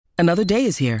Another day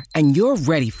is here, and you're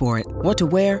ready for it. What to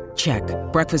wear? Check.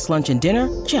 Breakfast, lunch, and dinner?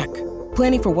 Check.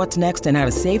 Planning for what's next and how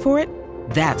to save for it?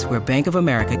 That's where Bank of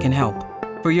America can help.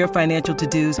 For your financial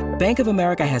to-dos, Bank of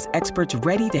America has experts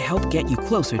ready to help get you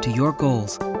closer to your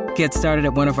goals. Get started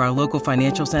at one of our local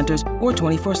financial centers or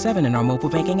 24/7 in our mobile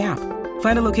banking app.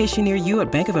 Find a location near you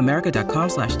at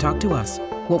bankofamerica.com/talktous.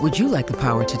 What would you like the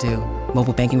power to do?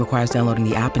 Mobile banking requires downloading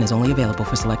the app and is only available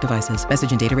for select devices. Message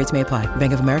and data rates may apply.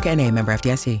 Bank of America N.A., member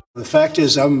FDIC. The fact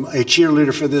is, I'm a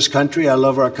cheerleader for this country. I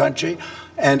love our country.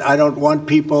 And I don't want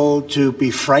people to be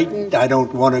frightened. I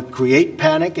don't want to create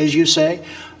panic, as you say.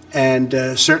 And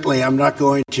certainly I'm not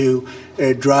going to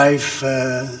drive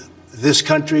this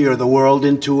country or the world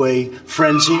into a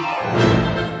frenzy.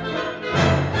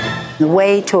 The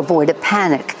way to avoid a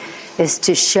panic is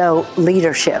to show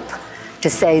leadership,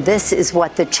 to say this is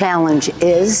what the challenge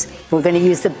is. We're going to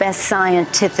use the best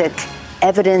scientific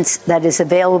evidence that is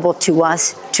available to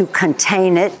us to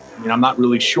contain it. I mean, I'm not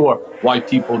really sure why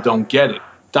people don't get it.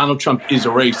 Donald Trump is a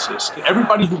racist.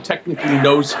 Everybody who technically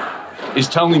knows is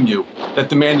telling you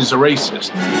that the man is a racist.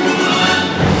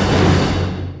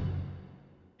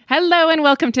 Hello and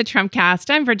welcome to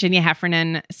Trumpcast. I'm Virginia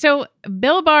Heffernan. So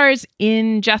Bill Barr's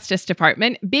Justice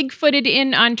Department big-footed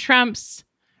in on Trump's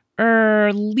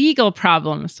legal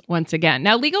problems once again.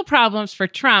 Now, legal problems for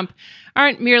Trump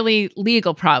aren't merely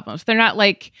legal problems. They're not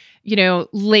like,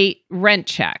 late rent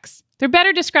checks. They're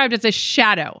better described as a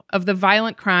shadow of the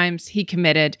violent crimes he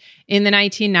committed in the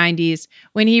 1990s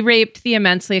when he raped the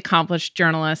immensely accomplished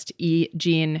journalist E.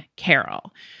 Jean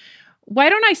Carroll. Why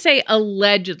don't I say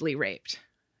allegedly raped?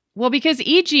 Well, because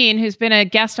E. Jean, who's been a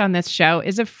guest on this show,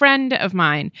 is a friend of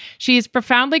mine. She is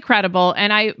profoundly credible,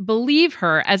 and I believe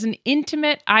her as an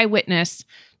intimate eyewitness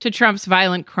to Trump's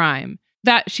violent crime.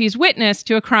 That she's witness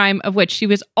to a crime of which she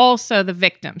was also the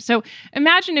victim. So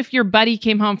imagine if your buddy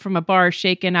came home from a bar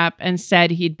shaken up and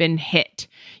said he'd been hit.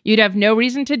 You'd have no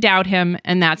reason to doubt him,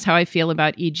 and that's how I feel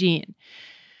about E. Jean.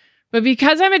 But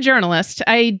because I'm a journalist,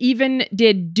 I even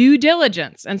did due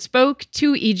diligence and spoke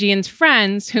to E. Jean's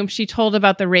friends, whom she told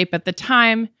about the rape at the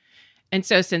time. And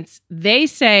so since they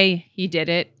say he did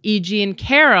it, E. Jean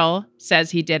Carroll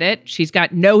says he did it. She's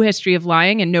got no history of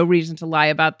lying and no reason to lie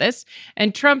about this.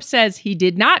 And Trump says he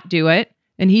did not do it,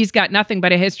 and he's got nothing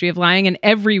but a history of lying and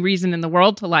every reason in the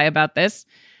world to lie about this.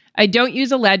 I don't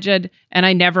use alleged, and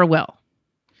I never will.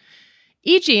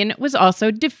 E. Jean was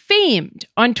also defamed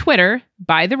on Twitter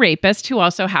by the rapist, who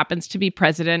also happens to be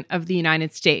president of the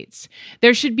United States.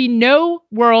 There should be no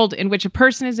world in which a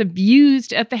person is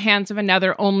abused at the hands of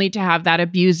another only to have that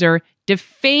abuser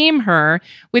defame her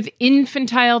with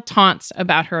infantile taunts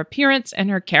about her appearance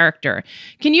and her character.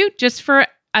 Can you just for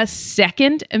a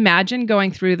second imagine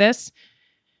going through this?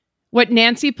 What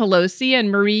Nancy Pelosi and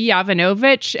Marie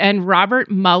Yovanovitch and Robert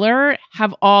Mueller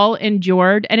have all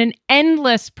endured, and an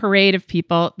endless parade of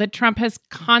people that Trump has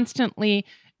constantly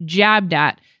jabbed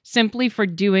at simply for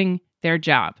doing their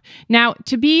job. Now,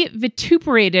 to be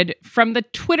vituperated from the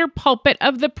Twitter pulpit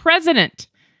of the president.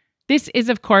 This is,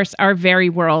 of course, our very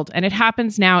world, and it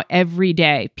happens now every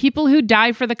day. People who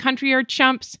die for the country are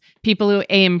chumps. People who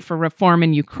aim for reform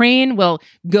in Ukraine will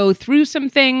go through some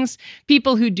things.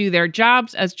 People who do their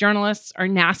jobs as journalists are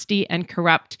nasty and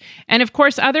corrupt. And of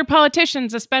course, other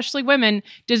politicians, especially women,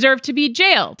 deserve to be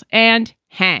jailed and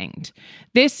hanged.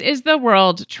 This is the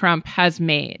world Trump has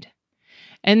made.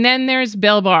 And then there's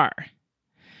Bill Barr.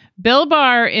 Bill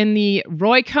Barr, in the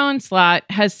Roy Cohn slot,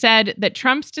 has said that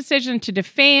Trump's decision to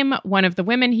defame one of the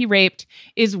women he raped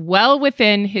is well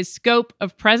within his scope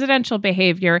of presidential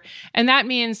behavior. And that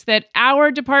means that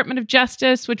our Department of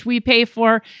Justice, which we pay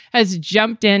for, has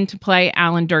jumped in to play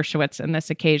Alan Dershowitz on this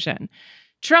occasion.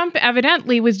 Trump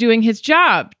evidently was doing his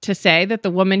job to say that the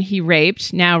woman he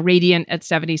raped, now radiant at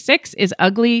 76, is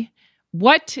ugly.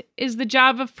 What is the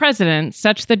job of president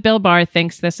such that Bill Barr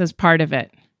thinks this is part of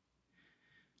it?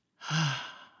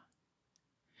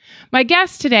 My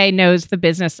guest today knows the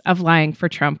business of lying for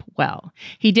Trump well.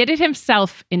 He did it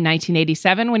himself in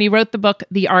 1987 when he wrote the book,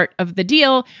 The Art of the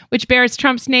Deal, which bears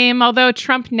Trump's name, although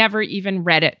Trump never even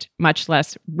read it, much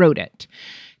less wrote it.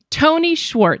 Tony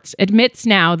Schwartz admits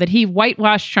now that he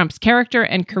whitewashed Trump's character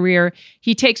and career.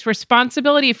 He takes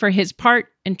responsibility for his part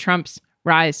in Trump's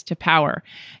rise to power.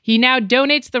 He now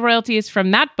donates the royalties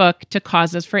from that book to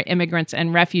causes for immigrants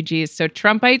and refugees. So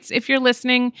Trumpites, if you're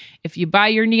listening, if you buy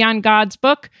your Neon Gods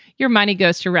book, your money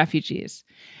goes to refugees.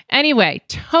 Anyway,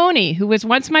 Tony, who was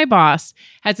once my boss,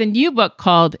 has a new book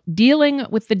called Dealing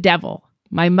with the Devil,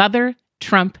 My Mother,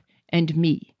 Trump, and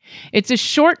Me. It's a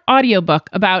short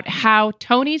audiobook about how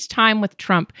Tony's time with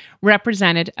Trump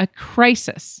represented a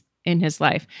crisis in his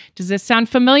life. Does this sound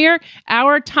familiar?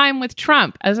 Our time with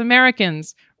Trump as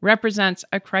Americans represents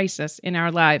a crisis in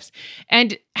our lives.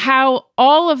 And how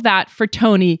all of that for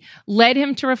Tony led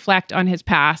him to reflect on his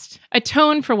past,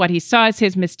 atone for what he saw as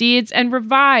his misdeeds, and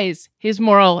revise his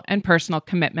moral and personal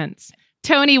commitments.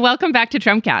 Tony, welcome back to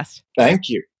Trumpcast. Thank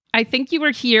you. I think you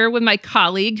were here with my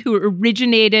colleague who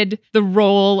originated the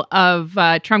role of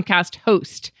Trumpcast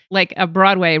host, like a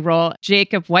Broadway role,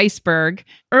 Jacob Weisberg,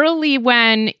 early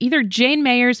when either Jane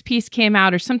Mayer's piece came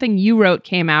out or something you wrote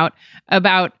came out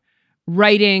about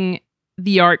writing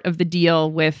The Art of the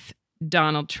Deal with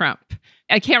Donald Trump.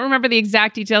 I can't remember the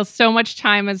exact details. So much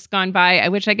time has gone by. I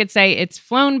wish I could say it's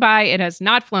flown by. It has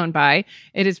not flown by.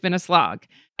 It has been a slog.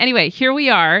 Anyway, here we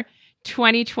are,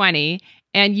 2020,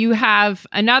 and you have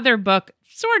another book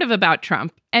sort of about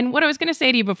Trump. And what I was going to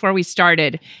say to you before we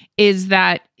started is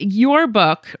that your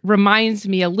book reminds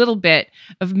me a little bit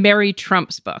of Mary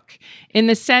Trump's book, in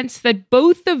the sense that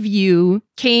both of you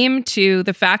came to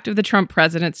the fact of the Trump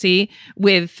presidency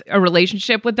with a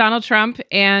relationship with Donald Trump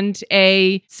and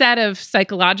a set of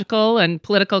psychological and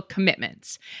political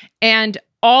commitments. And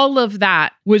all of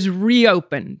that was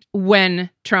reopened when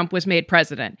Trump was made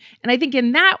president. And I think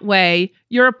in that way,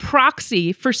 you're a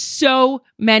proxy for so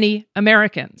many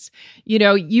Americans. You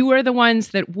know, you were the ones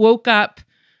that woke up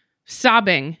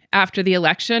sobbing after the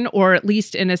election, or at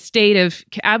least in a state of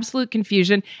absolute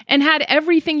confusion, and had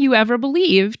everything you ever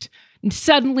believed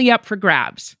suddenly up for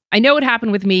grabs. I know it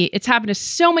happened with me. It's happened to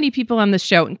so many people on this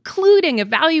show, including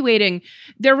evaluating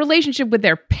their relationship with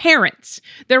their parents,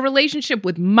 their relationship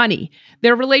with money,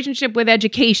 their relationship with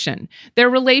education,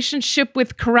 their relationship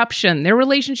with corruption, their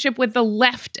relationship with the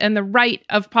left and the right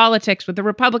of politics, with the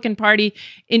Republican Party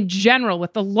in general,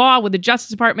 with the law, with the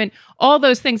Justice Department, all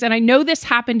those things. And I know this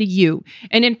happened to you.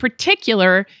 And in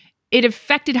particular, it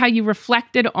affected how you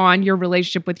reflected on your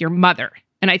relationship with your mother.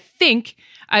 And I think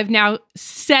I've now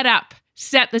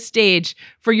set the stage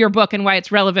for your book and why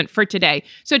it's relevant for today.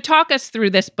 So talk us through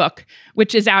this book,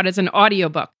 which is out as an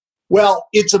audiobook. Well,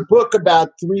 it's a book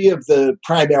about three of the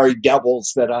primary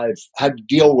devils that I've had to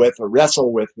deal with or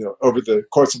wrestle with over the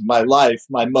course of my life: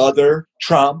 my mother,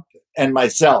 Trump, and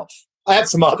myself. I have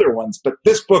some other ones, but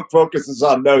this book focuses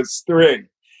on those three.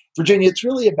 Virginia, it's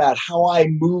really about how I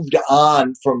moved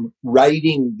on from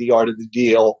writing The Art of the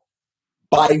Deal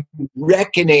by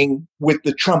reckoning with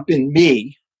the Trump in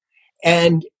me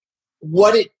and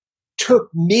what it took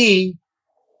me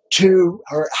to,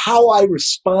 or how I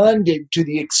responded to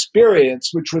the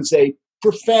experience, which was a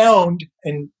profound,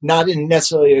 and not in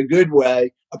necessarily a good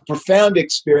way, a profound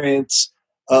experience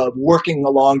of working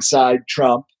alongside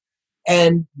Trump,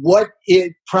 and what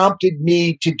it prompted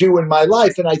me to do in my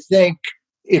life. And I think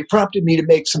it prompted me to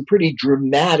make some pretty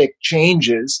dramatic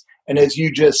changes. And as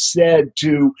you just said,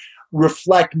 to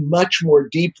reflect much more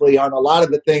deeply on a lot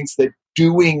of the things that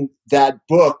doing that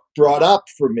book brought up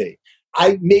for me.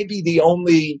 I may be the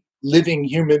only living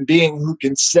human being who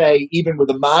can say, even with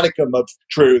a modicum of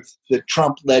truth, that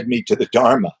Trump led me to the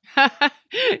Dharma.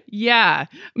 Yeah.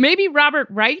 Maybe Robert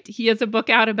Wright. He has a book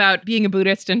out about being a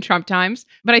Buddhist in Trump times,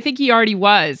 but I think he already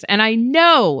was. And I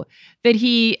know that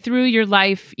he, through your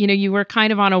life, you were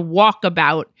kind of on a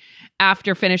walkabout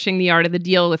after finishing The Art of the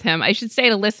Deal with him. I should say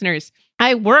to listeners,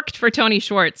 I worked for Tony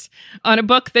Schwartz on a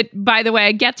book that, by the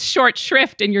way, gets short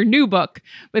shrift in your new book,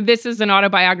 but this is an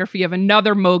autobiography of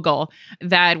another mogul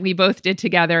that we both did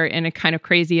together in a kind of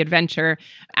crazy adventure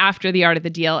after The Art of the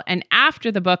Deal and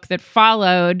after the book that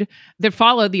followed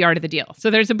The Art of the Deal. So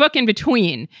there's a book in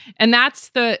between, and that's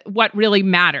what really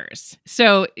matters.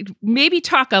 So maybe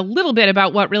talk a little bit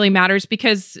about what really matters,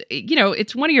 because,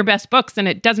 it's one of your best books and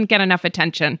it doesn't get enough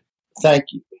attention. Thank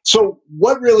you. So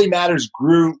What Really Matters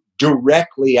grew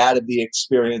directly out of the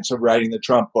experience of writing the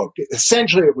Trump book.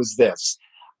 Essentially, it was this.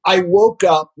 I woke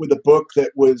up with a book that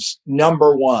was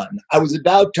number one. I was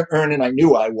about to earn, and I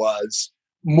knew I was,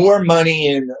 more money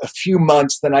in a few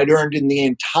months than I'd earned in the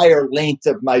entire length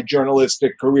of my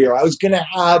journalistic career. I was going to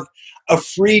have a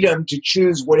freedom to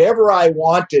choose whatever I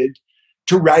wanted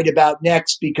to write about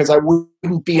next, because I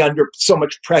wouldn't be under so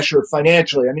much pressure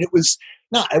financially. I mean,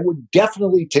 I would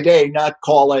definitely today not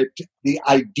call it the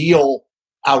ideal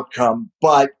outcome,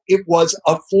 but it was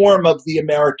a form of the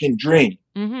American dream.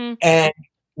 Mm-hmm. And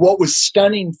what was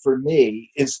stunning for me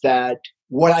is that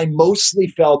what I mostly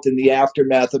felt in the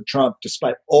aftermath of Trump,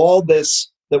 despite all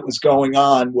this that was going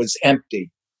on, was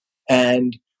empty.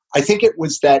 And I think it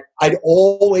was that I'd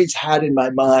always had in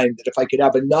my mind that if I could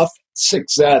have enough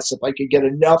success, if I could get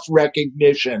enough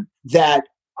recognition, that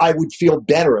I would feel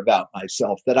better about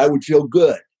myself, that I would feel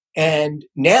good. And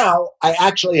now I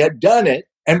actually had done it.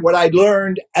 And what I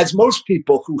learned, as most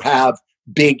people who have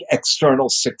big external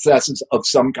successes of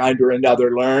some kind or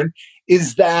another learn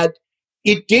is that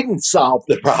it didn't solve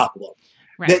the problem.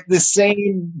 Right. That the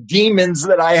same demons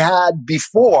that I had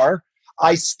before,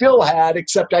 I still had,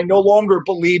 except I no longer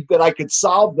believed that I could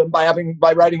solve them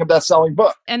by writing a best-selling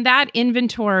book. And that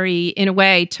inventory, in a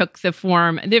way, took the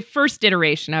form. The first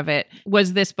iteration of it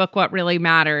was this book, What Really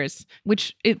Matters,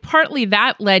 which partly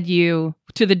that led you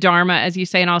to the Dharma, as you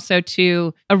say, and also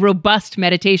to a robust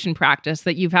meditation practice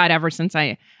that you've had ever since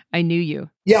I knew you.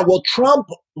 Yeah, well, Trump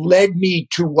led me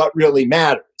to what really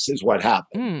matters, is what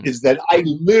happened, is that I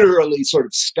literally sort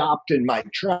of stopped in my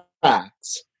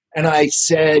tracks and I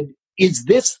said, is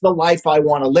this the life I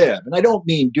want to live? And I don't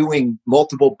mean doing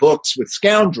multiple books with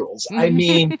scoundrels. I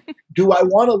mean, do I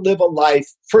want to live a life,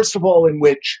 first of all, in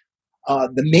which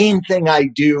the main thing I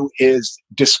do is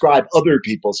describe other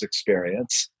people's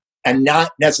experience and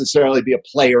not necessarily be a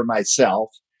player myself?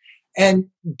 And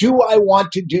do I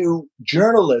want to do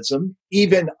journalism,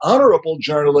 even honorable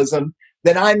journalism,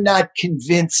 that I'm not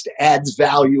convinced adds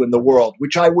value in the world,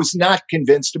 which I was not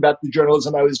convinced about the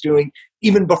journalism I was doing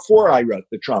even before I wrote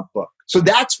the Trump book. So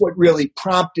that's what really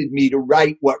prompted me to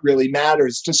write What Really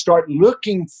Matters, to start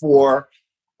looking for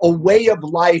a way of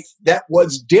life that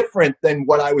was different than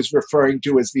what I was referring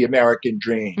to as the American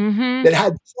dream, that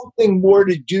had something more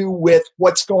to do with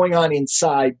what's going on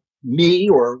inside me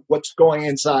or what's going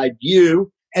inside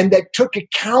you, and that took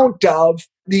account of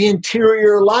the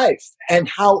interior life and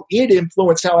how it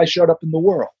influenced how I showed up in the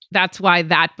world. That's why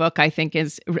that book, I think,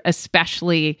 is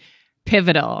especially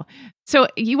pivotal. So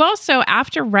you also,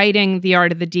 after writing The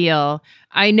Art of the Deal,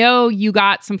 I know you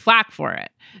got some flack for it.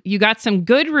 You got some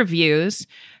good reviews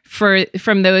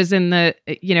from those in the,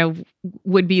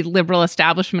 would-be liberal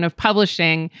establishment of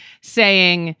publishing,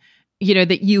 saying,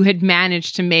 that you had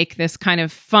managed to make this kind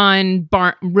of fun,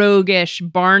 roguish,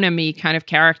 Barnum-y kind of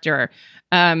character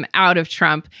out of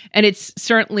Trump. And it's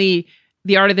certainly,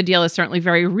 The Art of the Deal is certainly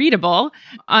very readable.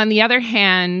 On the other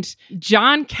hand,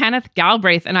 John Kenneth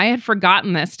Galbraith, and I had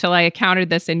forgotten this till I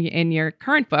encountered this in your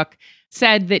current book,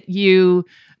 said that you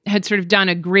had sort of done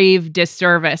a grave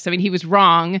disservice. I mean, he was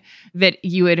wrong that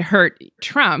you had hurt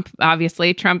Trump.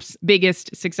 Obviously, Trump's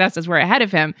biggest successes were ahead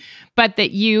of him, but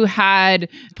that you had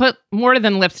put more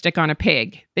than lipstick on a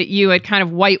pig, that you had kind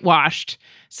of whitewashed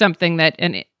something that,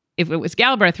 and if it was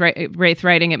Galbraith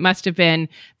writing, it must have been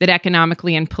that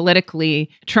economically and politically,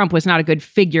 Trump was not a good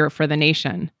figure for the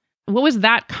nation. What was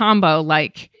that combo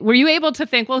like? Were you able to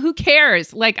think, well, who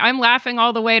cares? Like, I'm laughing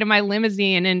all the way to my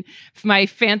limousine and my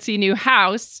fancy new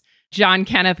house, John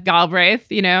Kenneth Galbraith,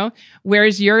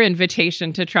 where's your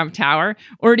invitation to Trump Tower?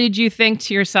 Or did you think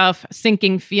to yourself,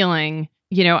 sinking feeling,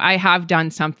 I have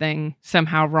done something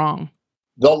somehow wrong?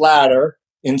 The latter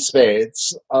in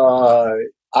spades.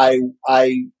 I'm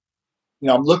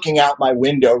looking out my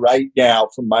window right now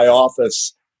from my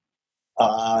office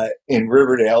in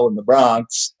Riverdale in the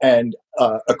Bronx, and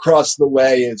across the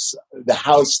way is the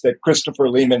house that Christopher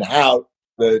Lehman Hout,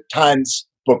 the Times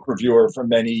book reviewer for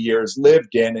many years,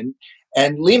 lived in.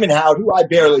 And Lehman Hout, who I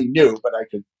barely knew, but I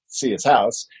could see his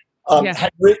house,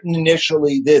 had written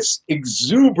initially this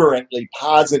exuberantly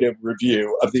positive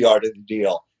review of The Art of the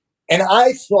Deal. And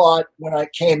I thought when I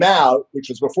came out, which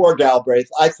was before Galbraith,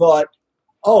 I thought,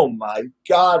 oh my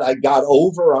God, I got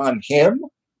over on him?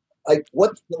 Like,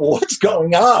 what's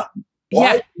going on?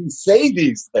 Why do you say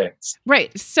these things?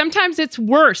 Right. Sometimes it's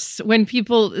worse when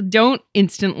people don't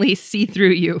instantly see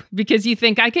through you because you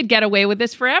think I could get away with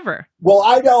this forever. Well,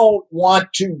 I don't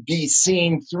want to be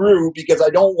seen through because I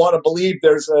don't want to believe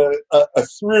there's a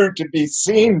through to be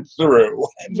seen through.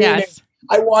 Yes.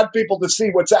 I want people to see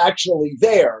what's actually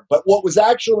there. But what was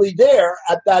actually there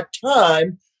at that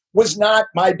time was not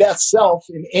my best self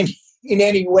in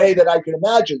any way that I could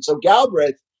imagine. So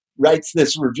Galbraith writes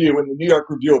this review in the New York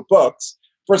Review of Books.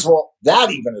 First of all,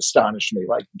 that even astonished me.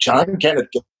 Like, John Kenneth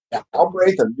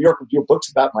Galbraith and New York Review of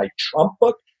Books about my Trump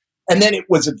book. And then it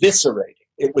was eviscerating.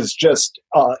 It was just,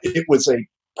 it was a,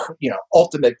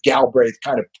 ultimate Galbraith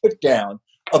kind of put down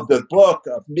of the book,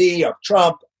 of me, of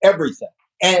Trump, everything.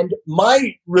 And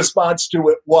my response to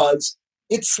it was,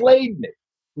 it slayed me.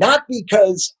 Not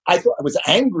because I thought I was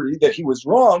angry that he was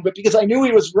wrong, but because I knew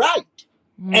he was right.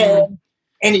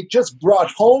 And it just brought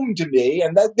home to me,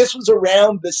 and that this was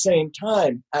around the same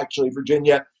time, actually,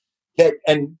 Virginia, that,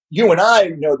 and you and I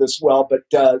know this well, but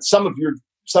some of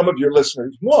your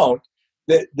listeners won't.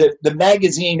 The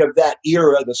magazine of that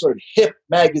era, the sort of hip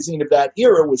magazine of that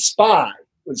era, was Spy.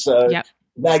 It was a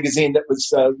magazine that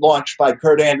was launched by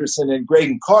Kurt Anderson and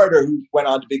Graydon Carter, who went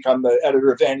on to become the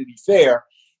editor of Vanity Fair.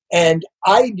 And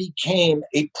I became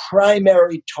a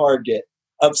primary target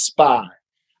of Spy.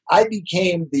 I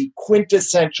became the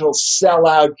quintessential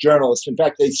sellout journalist. In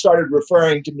fact, they started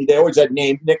referring to me. They always had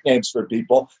nicknames for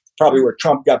people. Probably where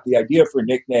Trump got the idea for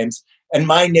nicknames. And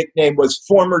my nickname was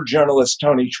former journalist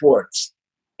Tony Schwartz.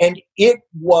 And it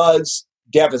was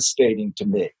devastating to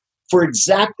me for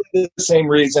exactly the same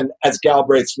reason as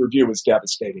Galbraith's review was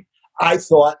devastating. I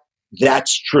thought,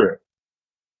 that's true.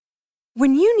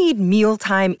 When you need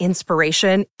mealtime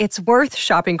inspiration, it's worth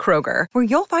shopping Kroger, where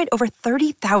you'll find over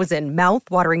 30,000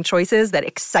 mouth-watering choices that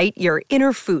excite your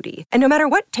inner foodie. And no matter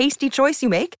what tasty choice you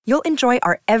make, you'll enjoy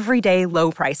our everyday low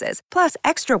prices, plus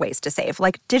extra ways to save,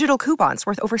 like digital coupons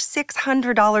worth over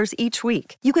 $600 each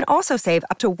week. You can also save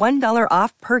up to $1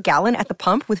 off per gallon at the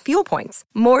pump with fuel points.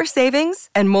 More savings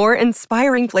and more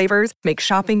inspiring flavors make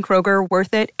shopping Kroger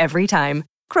worth it every time.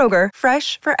 Kroger,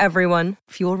 fresh for everyone.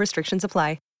 Fuel restrictions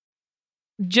apply.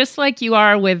 Just like you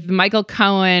are with Michael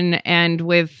Cohen and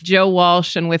with Joe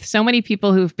Walsh and with so many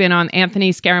people who've been on,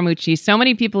 Anthony Scaramucci, so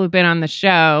many people who've been on the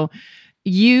show,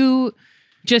 you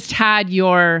just had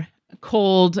your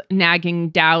cold, nagging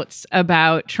doubts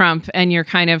about Trump and your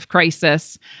kind of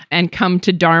crisis and come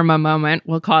to Dharma moment,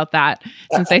 we'll call it that,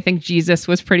 since I think Jesus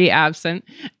was pretty absent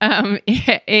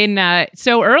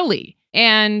so early.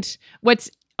 And what's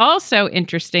also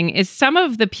interesting is some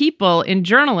of the people in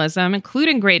journalism,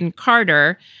 including Graydon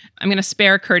Carter. I'm going to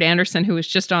spare Kurt Anderson, who was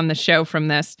just on the show, from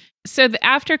this. So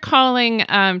after calling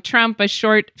Trump a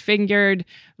short-fingered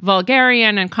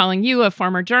vulgarian and calling you a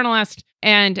former journalist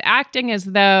and acting as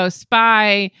though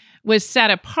Spy was set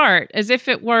apart as if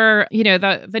it were,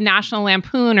 the National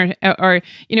Lampoon or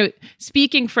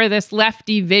speaking for this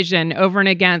lefty vision over and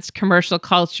against commercial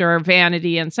culture,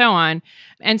 vanity, and so on.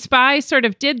 And Spy sort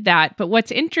of did that. But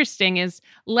what's interesting is,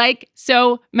 like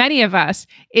so many of us,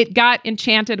 it got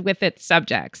enchanted with its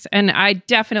subjects. And I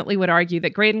definitely would argue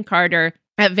that Graydon Carter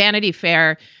at Vanity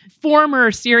Fair,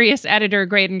 former Sirius editor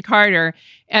Graydon Carter,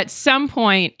 at some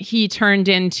point he turned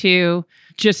into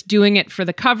just doing it for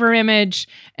the cover image.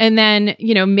 And then,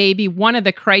 maybe one of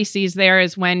the crises there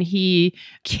is when he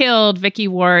killed Vicky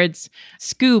Ward's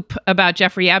scoop about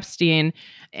Jeffrey Epstein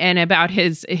and about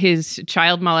his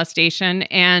child molestation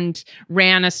and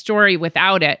ran a story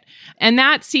without it. And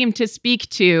that seemed to speak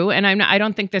to, and I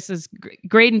don't think this is,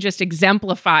 Graydon just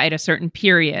exemplified a certain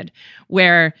period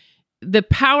where the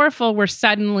powerful were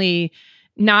suddenly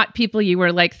not people you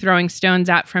were like throwing stones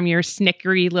at from your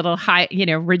snickery little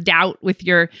redoubt with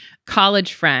your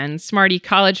college friends, smarty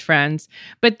college friends,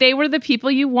 but they were the people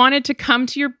you wanted to come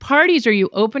to your parties, or you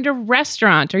opened a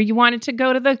restaurant, or you wanted to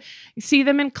go to see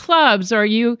them in clubs, or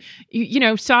you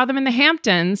saw them in the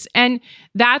Hamptons. And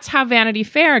that's how Vanity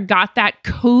Fair got that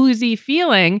cozy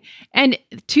feeling. And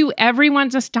to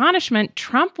everyone's astonishment,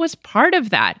 Trump was part of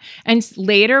that. And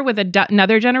later with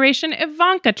another generation,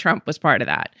 Ivanka Trump was part of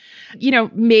that.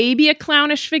 Maybe a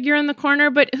clownish figure in the corner,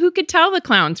 but who could tell the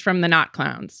clowns from the not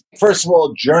clowns? First of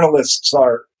all, journalists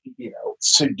are,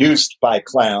 seduced by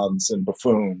clowns and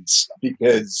buffoons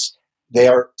because they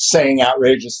are saying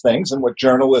outrageous things. And what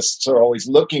journalists are always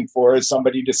looking for is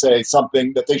somebody to say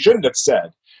something that they shouldn't have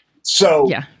said. So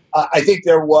yeah. I think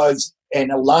there was an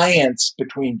alliance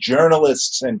between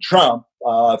journalists and Trump.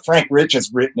 Frank Rich has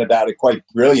written about it quite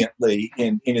brilliantly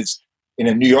in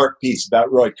a New York piece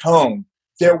about Roy Cohn.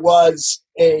 There was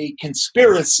a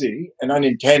conspiracy, an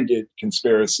unintended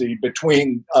conspiracy,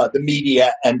 between the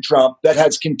media and Trump that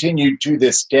has continued to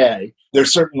this day.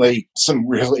 There's certainly some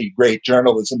really great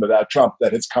journalism about Trump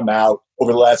that has come out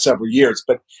over the last several years,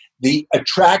 but the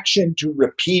attraction to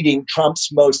repeating Trump's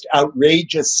most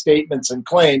outrageous statements and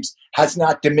claims has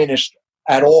not diminished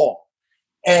at all.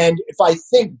 And if I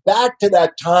think back to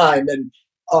that time,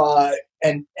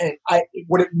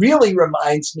 what it really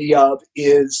reminds me of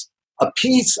is a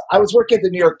piece. I was working at the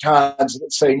New York Times,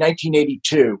 let's say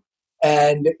 1982,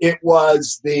 and it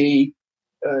was the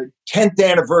 10th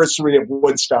anniversary of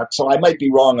Woodstock. So I might be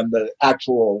wrong on the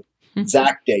actual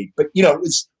exact date, but it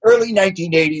was early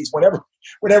 1980s,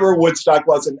 whenever Woodstock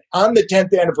was. And on the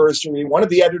 10th anniversary, one of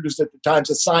the editors at the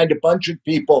Times assigned a bunch of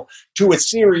people to a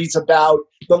series about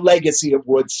the legacy of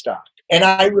Woodstock. And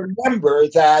I remember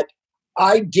that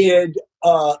I did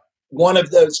one of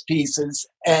those pieces,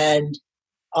 and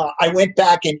I went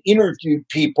back and interviewed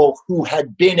people who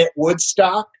had been at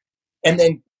Woodstock and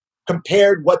then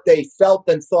compared what they felt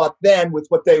and thought then with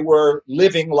what they were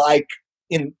living like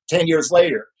in 10 years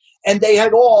later. And they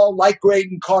had all, like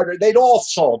Graydon Carter, they'd all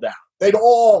sold out. They'd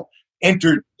all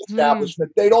entered the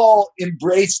establishment. They'd all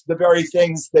embraced the very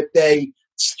things that they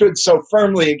stood so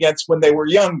firmly against when they were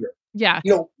younger. Yeah.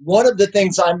 One of the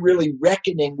things I'm really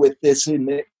reckoning with this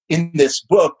in this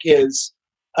book is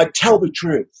tell the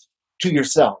truth to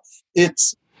yourself.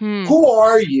 It's who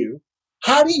are you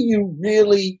how do you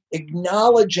really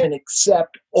acknowledge and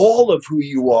accept all of who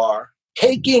you are,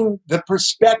 taking the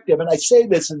perspective, and I say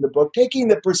this in the book, taking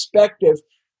the perspective,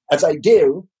 as I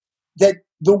do, that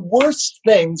the worst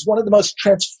things, one of the most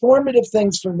transformative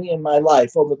things for me in my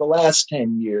life over the last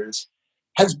 10 years,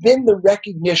 has been the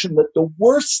recognition that the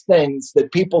worst things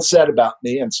that people said about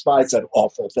me, and spies said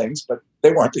awful things, but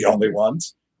they weren't the only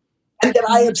ones, and that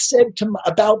I have said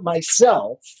about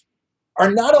myself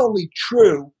are not only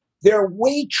true, they're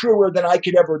way truer than I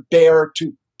could ever bear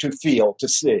to feel, to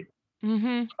see.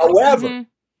 Mm-hmm. However,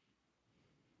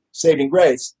 saving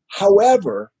grace,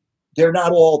 however, they're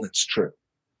not all that's true.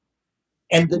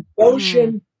 And the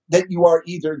notion that you are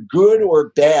either good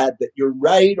or bad, that you're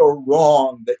right or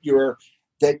wrong, that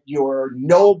you're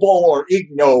noble or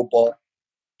ignoble,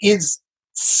 is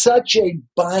such a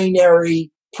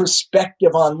binary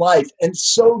perspective on life and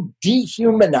so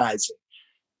dehumanizing.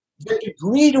 The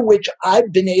degree to which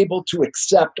I've been able to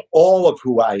accept all of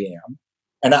who I am,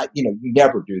 and you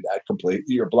never do that completely,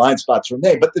 your blind spots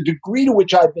remain, but the degree to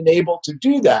which I've been able to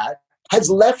do that has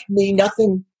left me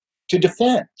nothing to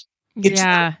defend. It's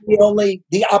only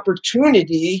the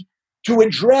opportunity to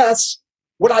address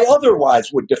what I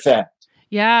otherwise would defend.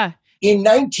 Yeah. In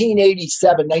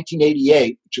 1987,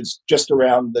 1988, which is just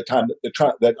around the time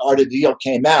that Art of the Deal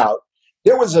came out,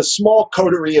 there was a small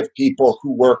coterie of people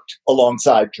who worked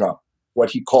alongside Trump, what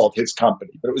he called his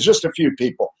company. But it was just a few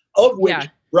people, of which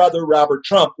brother Robert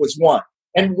Trump was one.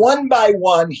 And one by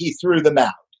one, he threw them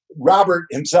out. Robert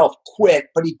himself quit,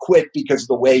 but he quit because of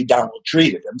the way Donald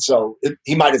treated him. So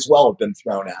he might as well have been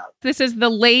thrown out. This is the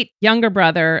late younger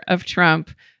brother of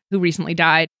Trump who recently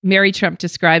died. Mary Trump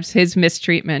describes his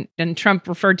mistreatment, and Trump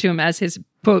referred to him as his,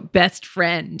 quote, best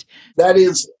friend. That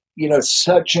is,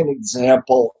 such an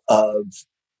example of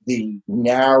the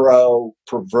narrow,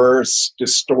 perverse,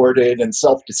 distorted, and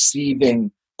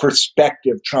self-deceiving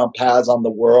perspective Trump has on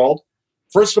the world.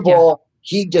 First of all,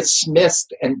 he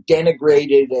dismissed and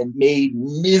denigrated and made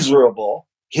miserable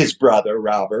his brother,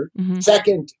 Robert. Mm-hmm.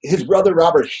 Second, his brother,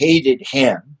 Robert, hated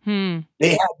him. They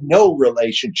had no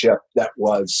relationship that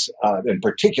was, and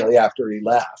particularly after he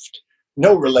left,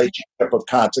 no relationship of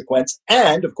consequence.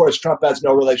 And, of course, Trump has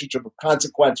no relationship of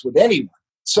consequence with anyone.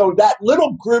 So that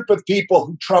little group of people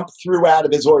who Trump threw out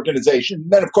of his organization,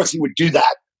 then, of course, he would do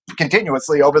that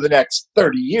continuously over the next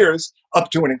 30 years,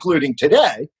 up to and including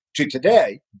today,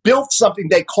 built something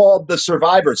they called the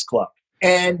Survivors Club.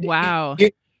 And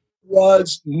it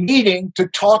was meeting to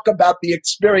talk about the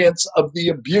experience of the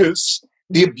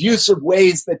abusive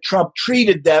ways that Trump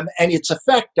treated them and its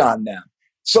effect on them.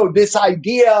 So this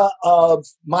idea of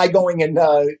my going and,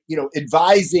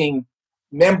 advising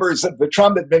members of the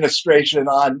Trump administration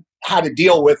on how to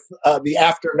deal with the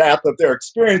aftermath of their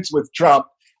experience with Trump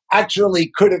actually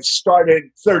could have started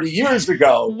 30 years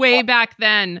ago. Way back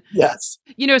then. Yes.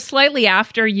 Slightly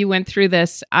after you went through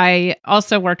this, I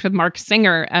also worked with Mark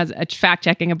Singer as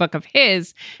fact-checking a book of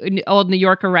his, an old New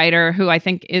Yorker writer who I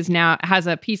think has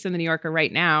a piece in the New Yorker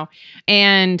right now.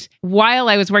 And while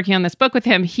I was working on this book with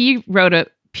him, he wrote a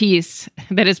piece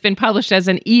that has been published as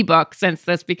an ebook since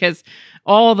this, because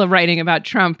all the writing about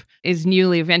Trump is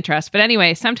newly of interest. But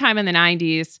anyway, sometime in the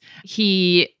 90s,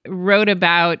 he wrote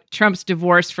about Trump's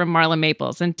divorce from Marla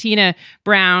Maples, and Tina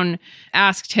Brown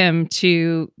asked him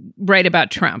to write about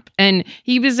Trump. And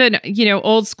he was an,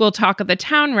 old school talk of the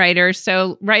town writer.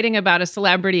 So writing about a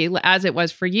celebrity, as it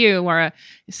was for you, or a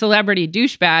celebrity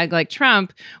douchebag like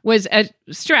Trump, was a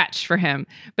stretch for him.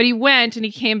 But he went and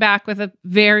he came back with a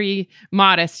very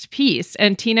modest piece.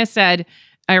 And Tina said,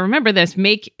 I remember this,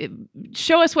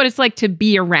 show us what it's like to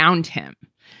be around him.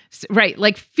 Right,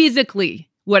 like physically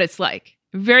what it's like.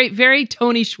 Very, very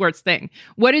Tony Schwartz thing.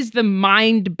 What is the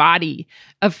mind-body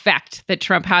effect that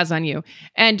Trump has on you?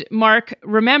 And Mark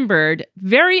remembered,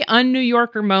 very un-New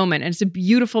Yorker moment, and it's a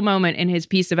beautiful moment in his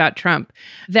piece about Trump,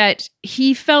 that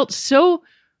he felt so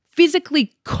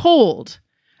physically cold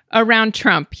around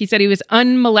Trump. He said he was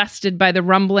unmolested by the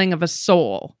rumbling of a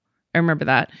soul. I remember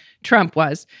that. Trump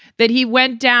was. That he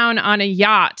went down on a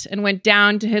yacht and went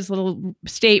down to his little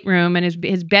stateroom and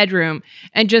his bedroom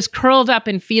and just curled up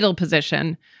in fetal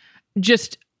position.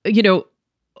 Just,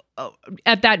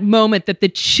 at that moment that the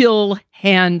chill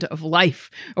hand of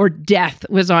life or death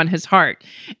was on his heart.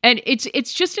 And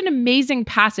it's just an amazing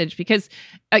passage, because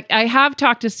I have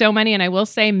talked to so many, and I will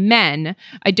say men.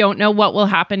 I don't know what will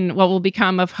happen, what will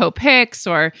become of Hope Hicks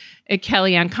or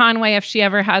Kellyanne Conway if she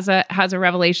ever has a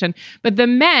revelation. But the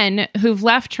men who've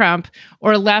left Trump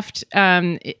or left,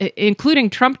 including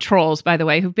Trump trolls, by the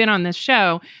way, who've been on this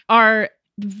show, are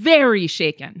very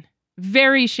shaken.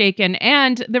 Very shaken.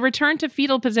 And the return to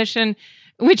fetal position,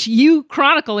 which you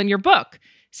chronicle in your book,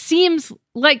 seems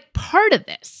like part of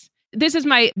this. This is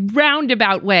my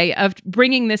roundabout way of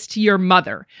bringing this to your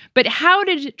mother. But how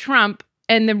did Trump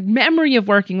and the memory of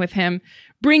working with him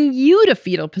bring you to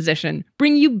fetal position,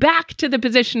 bring you back to the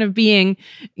position of being,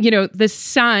 the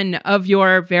son of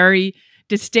your very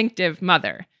distinctive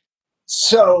mother?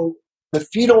 So the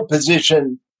fetal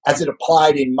position, as it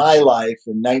applied in my life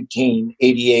in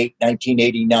 1988,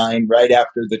 1989, right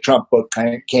after the Trump book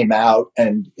came out,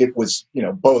 and it was,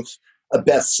 both a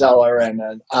bestseller and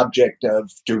an object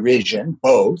of derision,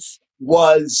 both,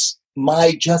 was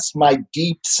my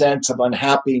deep sense of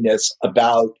unhappiness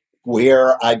about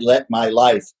where I'd let my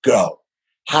life go,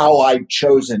 how I'd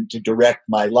chosen to direct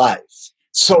my life.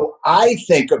 So I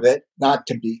think of it, not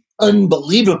to be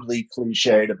unbelievably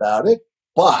cliched about it,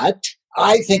 but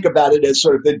I think about it as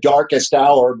sort of the darkest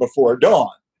hour before dawn,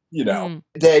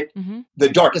 that the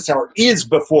darkest hour is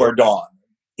before dawn,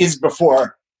 is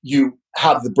before you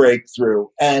have the breakthrough.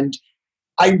 And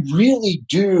I really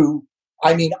do.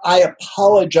 I mean, I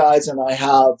apologize, and I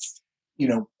have,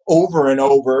 over and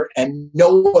over, and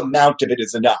no amount of it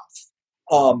is enough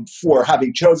for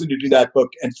having chosen to do that book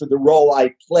and for the role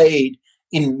I played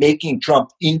in making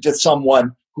Trump into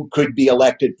someone who could be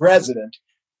elected president.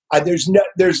 There's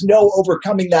no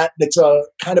overcoming that. It's a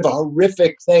kind of a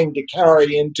horrific thing to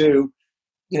carry into,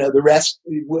 the rest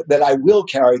that I will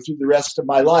carry through the rest of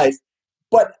my life.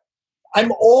 But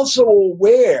I'm also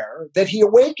aware that he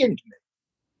awakened me,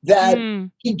 that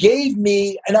he gave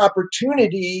me an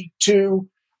opportunity to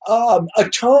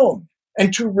atone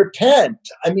and to repent.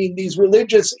 I mean, these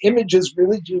religious images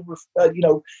really do,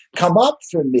 come up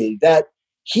for me, that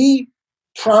he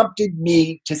prompted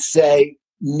me to say,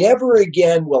 never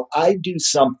again will I do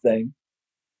something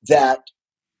that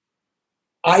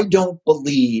I don't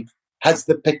believe has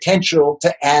the potential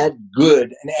to add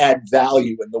good and add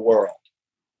value in the world.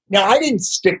 Now, I didn't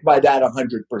stick by that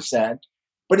 100%,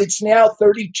 but it's now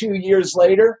 32 years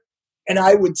later, and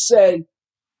I would say,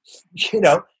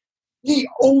 the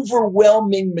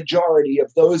overwhelming majority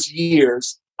of those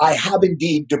years I have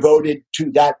indeed devoted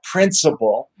to that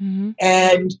principle. Mm-hmm.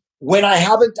 And when I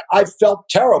haven't, I've felt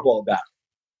terrible about it.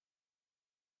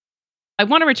 I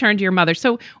want to return to your mother.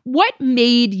 So what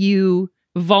made you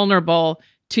vulnerable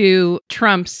to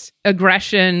Trump's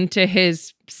aggression, to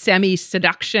his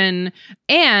semi-seduction?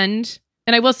 And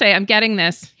I will say, I'm getting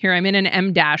this here. I'm in an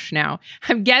M- now.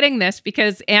 I'm getting this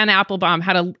because Anne Applebaum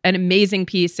had an amazing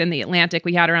piece in The Atlantic.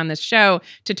 We had her on this show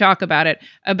to talk about it,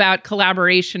 about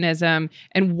collaborationism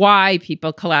and why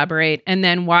people collaborate and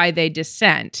then why they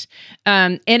dissent.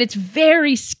 And it's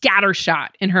very scattershot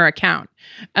in her account.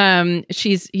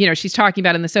 She's talking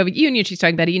about in the Soviet Union, she's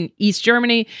talking about in East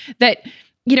Germany, that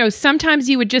sometimes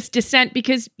you would just dissent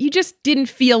because you just didn't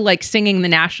feel like singing the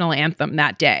national anthem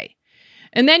that day.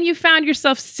 And then you found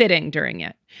yourself sitting during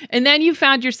it. And then you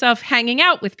found yourself hanging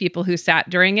out with people who sat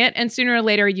during it. And sooner or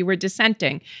later, you were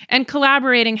dissenting. And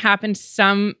collaborating happened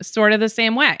some sort of the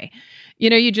same way.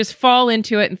 You just fall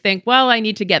into it and think, well, I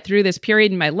need to get through this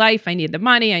period in my life. I need the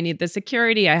money. I need the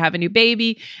security. I have a new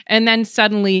baby. And then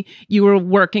suddenly you were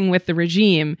working with the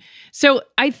regime. So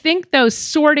I think, though,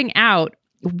 sorting out,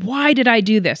 why did I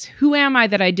do this? Who am I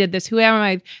that I did this? Who am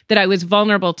I that I was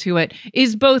vulnerable to it?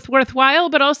 Is both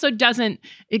worthwhile, but also doesn't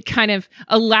it kind of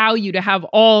allow you to have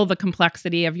all the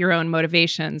complexity of your own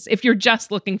motivations if you're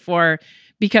just looking for,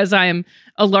 because I am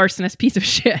a larcenous piece of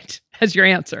shit, as your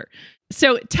answer.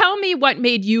 So tell me what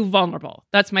made you vulnerable.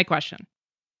 That's my question.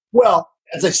 Well,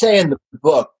 as I say in the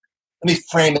book, let me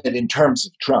frame it in terms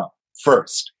of Trump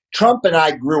first. Trump and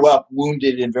I grew up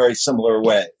wounded in very similar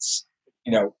ways.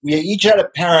 We each had a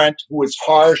parent who was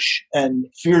harsh and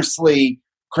fiercely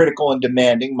critical and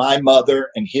demanding, my mother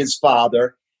and his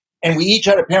father. And we each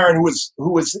had a parent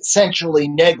who was essentially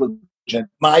negligent,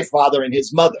 my father and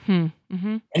his mother.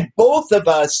 Mm-hmm. And both of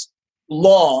us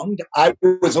longed, I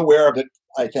was aware of it,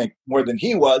 I think, more than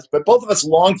he was, but both of us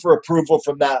longed for approval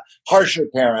from that harsher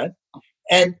parent.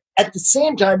 And at the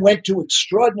same time, went to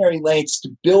extraordinary lengths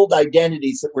to build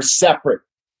identities that were separate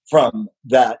from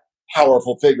that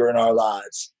powerful figure in our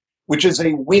lives, which is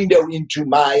a window into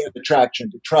my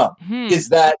attraction to Trump, is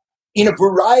that in a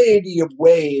variety of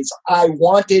ways, I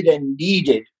wanted and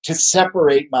needed to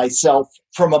separate myself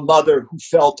from a mother who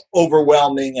felt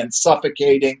overwhelming and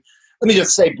suffocating. Let me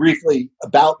just say briefly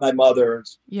about my mother,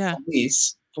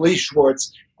 Felice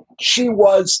Schwartz. She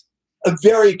was a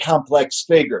very complex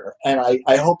figure, and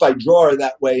I hope I draw her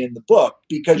that way in the book,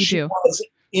 because she was,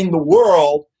 in the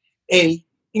world, a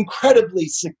incredibly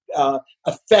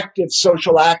effective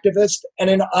social activist and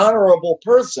an honorable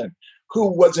person who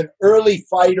was an early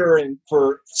fighter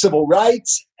for civil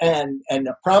rights and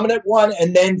a prominent one,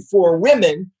 and then for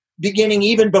women beginning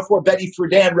even before Betty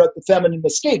Friedan wrote The Feminine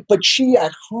Escape. But she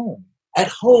at home,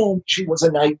 she was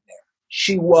a nightmare.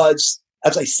 She was,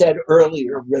 as I said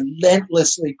earlier,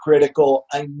 relentlessly critical.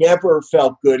 I never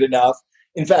felt good enough.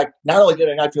 In fact, not only did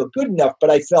I not feel good enough, but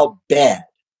I felt bad.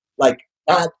 Like,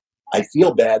 not I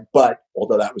feel bad, but,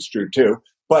 although that was true too,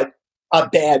 but a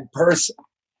bad person.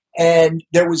 And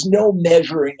there was no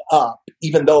measuring up,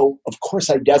 even though, of course,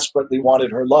 I desperately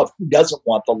wanted her love. Who doesn't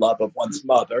want the love of one's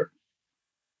mother?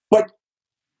 But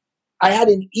I had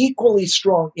an equally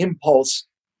strong impulse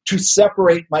to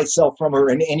separate myself from her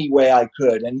in any way I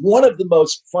could. And one of the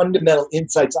most fundamental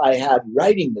insights I had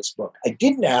writing this book, I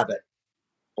didn't have it,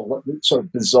 sort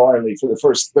of bizarrely, for the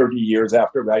first 30 years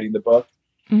after writing the book,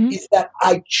 is that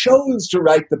I chose to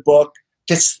write the book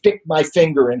to stick my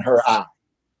finger in her eye.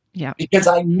 Yeah. Because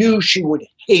I knew she would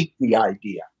hate the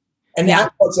idea. And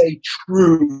that was a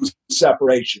true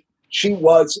separation. She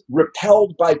was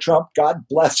repelled by Trump, God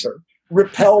bless her,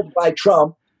 repelled by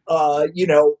Trump,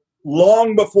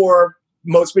 long before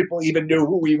most people even knew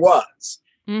who he was.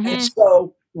 And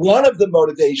so one of the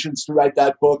motivations to write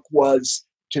that book was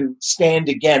to stand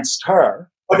against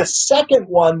her. But a second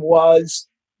one was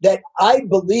that I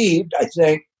believed, I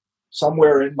think,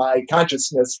 somewhere in my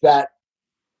consciousness, that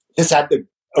this had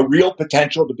a real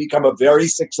potential to become a very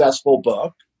successful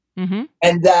book,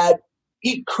 and that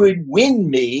it could win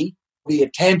me the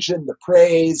attention, the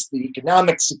praise, the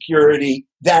economic security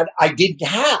that I didn't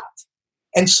have.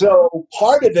 And so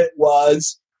part of it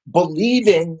was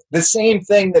believing the same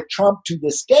thing that Trump to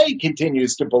this day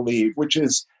continues to believe, which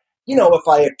is, if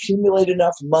I accumulate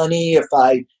enough money, if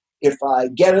I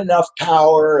get enough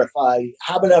power, if I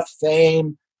have enough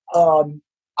fame,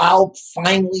 I'll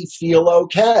finally feel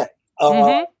okay.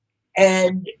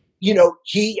 And,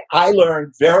 I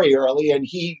learned very early, and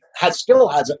he still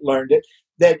hasn't learned it,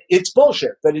 that it's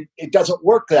bullshit, that it doesn't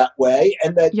work that way.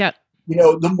 And that,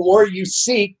 the more you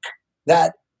seek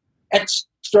that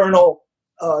external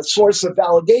source of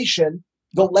validation,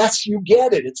 the less you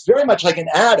get it. It's very much like an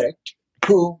addict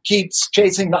who keeps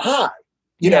chasing the high.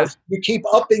 You keep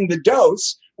upping the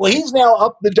dose. Well, he's now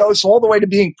upped the dose all the way to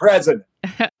being president.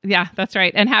 Yeah, that's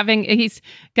right. And he's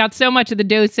got so much of the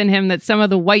dose in him that some of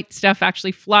the white stuff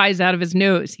actually flies out of his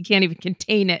nose. He can't even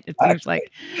contain it, it seems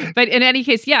like. But in any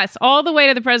case, yes, all the way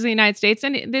to the president of the United States.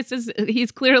 And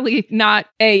he's clearly not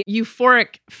a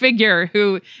euphoric figure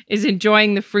who is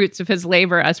enjoying the fruits of his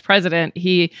labor as president.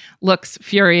 He looks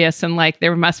furious and like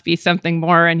there must be something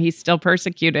more, and he's still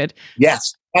persecuted.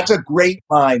 Yes, that's a great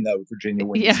line, though, Virginia,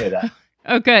 when you say that.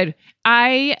 Oh, good.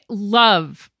 I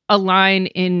love a line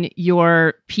in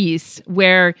your piece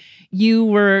where you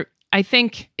were, I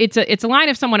think it's a line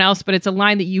of someone else, but it's a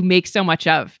line that you make so much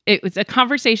of. It was a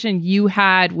conversation you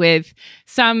had with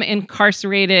some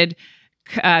incarcerated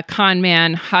con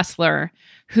man hustler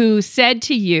who said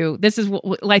to you, this is,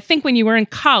 I think when you were in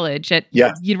college at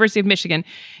University of Michigan,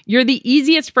 you're the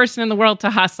easiest person in the world to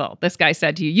hustle. This guy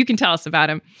said to you, you can tell us about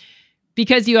him,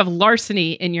 because you have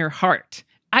larceny in your heart.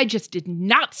 I just did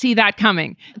not see that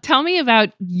coming. Tell me about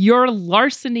your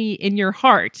larceny in your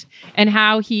heart and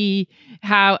how he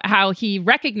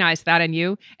recognized that in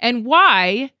you, and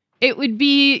why it would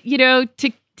be,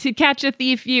 to catch a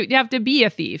thief, you have to be a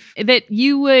thief. That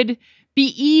you would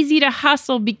be easy to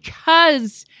hustle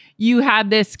because you had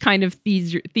this kind of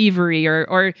thievery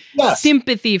or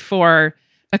sympathy for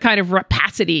a kind of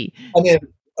rapacity. I mean,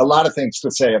 a lot of things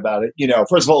to say about it.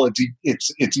 First of all,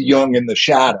 it's Jung in the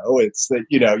shadow. It's that,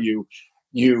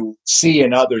 you see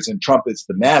in others, and Trump is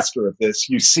the master of this,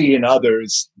 you see in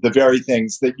others the very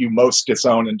things that you most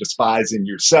disown and despise in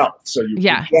yourself. So you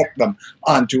project them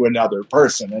onto another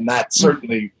person. And that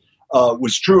certainly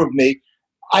was true of me.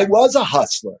 I was a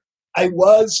hustler. I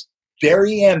was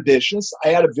very ambitious. I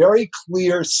had a very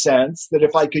clear sense that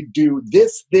if I could do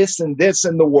this, this, and this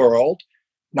in the world,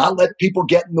 not let people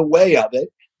get in the way of it,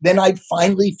 then I'd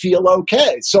finally feel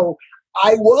okay. So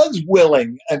I was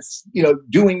willing, and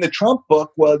doing the Trump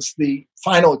book was the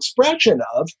final expression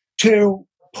of, to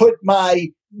put my,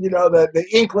 the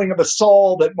inkling of a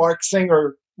soul that Mark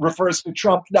Singer refers to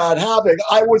Trump not having.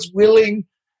 I was willing,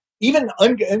 even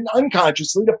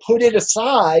unconsciously, to put it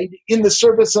aside in the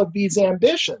service of these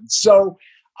ambitions. So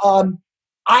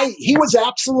he was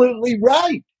absolutely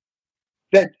right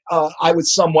that I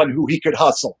was someone who he could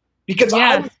hustle. Because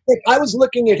I was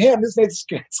looking at him. This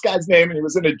guy's name, and he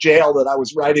was in a jail that I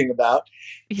was writing about.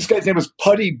 This guy's name was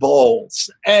Putty Bowles.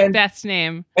 And best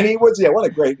name. And he was, what a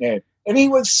great name. And he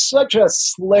was such a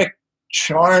slick,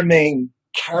 charming,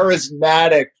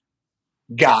 charismatic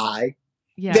guy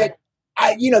that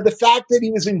the fact that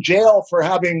he was in jail for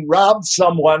having robbed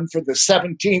someone for the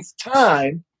 17th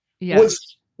time was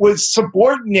was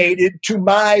subordinated to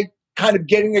my kind of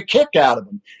getting a kick out of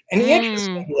him. And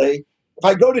interestingly, if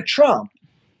I go to Trump,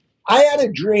 I had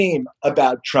a dream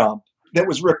about Trump that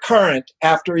was recurrent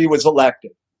after he was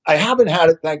elected. I haven't had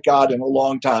it, thank God, in a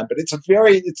long time, but it's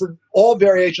all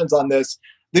variations on this.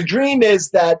 The dream is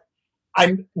that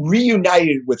I'm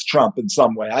reunited with Trump in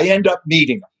some way. I end up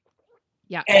meeting him.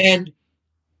 Yeah. And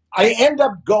I end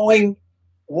up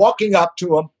walking up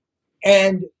to him,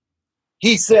 and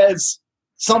he says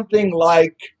something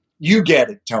like, "You get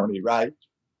it, Tony, right?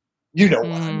 You know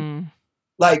what I mean.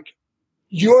 Like,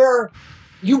 you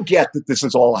get that this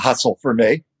is all a hustle for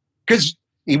me." Because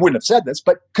he wouldn't have said this,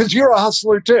 but because you're a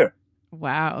hustler too.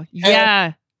 Wow. Yeah.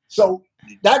 And so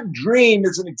that dream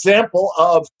is an example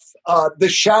of the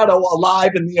shadow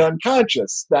alive in the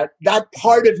unconscious, that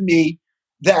part of me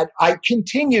that I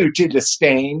continue to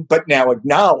disdain, but now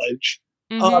acknowledge,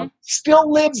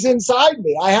 still lives inside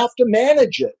me. I have to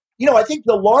manage it. I think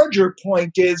the larger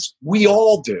point is we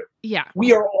all do. Yeah.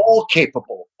 We are all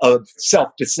capable of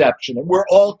self-deception, and we're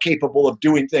all capable of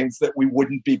doing things that we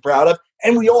wouldn't be proud of.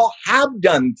 And we all have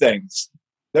done things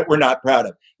that we're not proud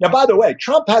of. Now, by the way,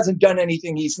 Trump hasn't done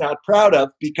anything he's not proud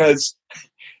of because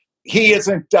he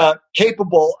isn't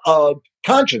capable of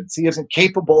conscience. He isn't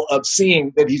capable of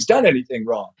seeing that he's done anything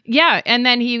wrong. Yeah. And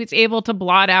then he was able to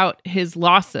blot out his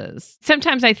losses.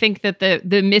 Sometimes I think that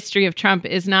the mystery of Trump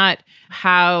is not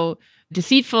how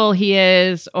deceitful he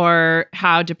is or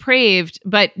how depraved,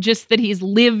 but just that he's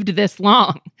lived this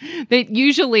long. That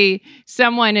usually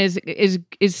someone is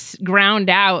ground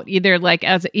out either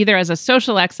as a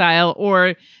social exile,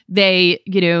 or they,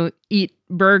 eat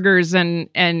burgers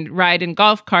and ride in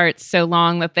golf carts so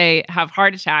long that they have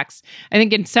heart attacks. I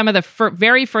think in some of the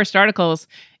very first articles,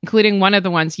 including one of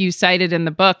the ones you cited in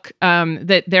the book,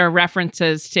 that there are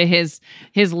references to his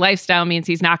lifestyle means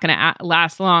he's not going to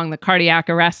last long. The cardiac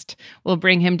arrest will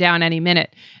bring him down any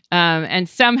minute. And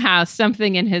somehow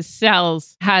something in his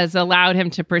cells has allowed him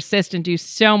to persist and do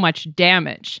so much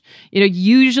damage.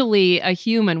 Usually a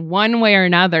human, one way or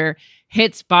another,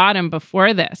 hits bottom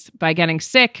before this by getting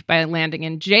sick, by landing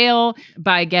in jail,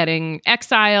 by getting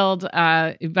exiled,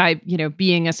 by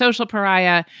being a social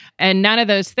pariah, and none of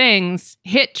those things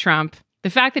hit Trump. The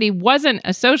fact that he wasn't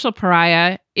a social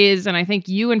pariah is, and I think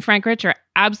you and Frank Rich are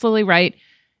absolutely right,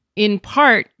 in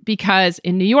part because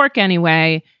in New York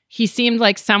anyway, he seemed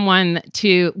like someone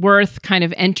worth kind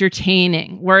of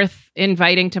entertaining, worth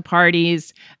inviting to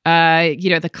parties.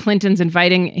 The Clintons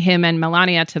inviting him and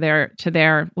Melania to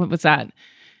their what was that?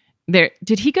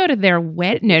 Did he go to their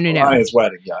wedding? No. Melania's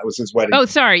wedding. Yeah, it was his wedding. Oh,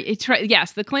 sorry.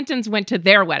 Yes, the Clintons went to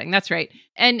their wedding. That's right.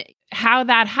 And how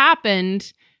that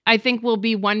happened, I think we'll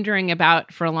be wondering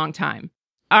about for a long time.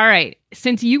 All right.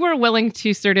 Since you were willing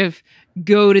to sort of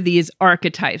go to these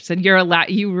archetypes and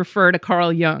you refer to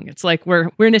Carl Jung, it's like we're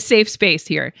in a safe space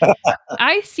here.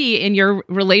 I see in your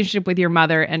relationship with your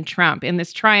mother and Trump, in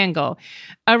this triangle,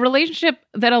 a relationship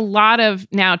that a lot of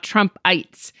now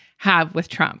Trumpites have with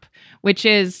Trump, which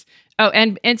is,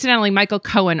 and incidentally, Michael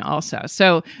Cohen also.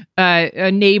 So a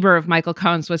neighbor of Michael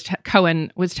Cohen's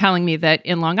Cohen was telling me that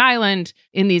in Long Island,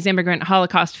 in these immigrant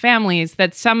Holocaust families,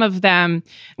 that some of them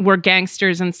were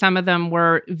gangsters and some of them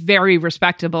were very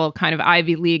respectable kind of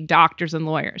Ivy League doctors and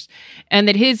lawyers. And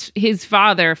that his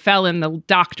father fell in the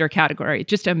doctor category,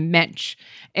 just a mensch.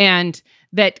 And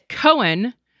that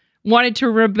Cohen wanted to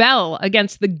rebel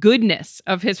against the goodness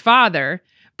of his father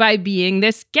by being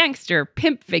this gangster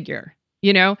pimp figure.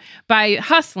 By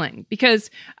hustling, because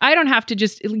I don't have to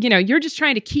just, you're just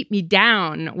trying to keep me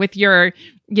down with your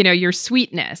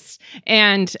sweetness,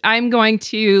 and I'm going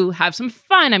to have some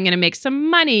fun. I'm going to make some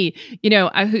money. You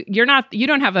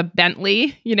don't have a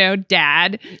Bentley,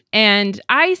 Dad. And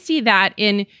I see that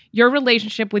in your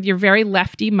relationship with your very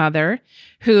lefty mother,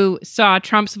 who saw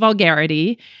Trump's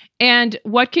vulgarity. And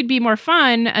what could be more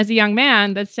fun as a young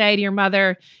man than say to your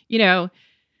mother,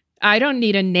 I don't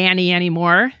need a nanny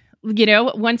anymore.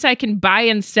 Once I can buy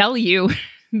and sell you,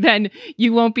 then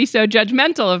you won't be so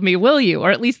judgmental of me, will you?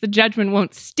 Or at least the judgment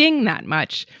won't sting that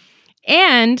much.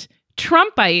 And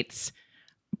Trumpites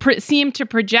seem to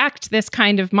project this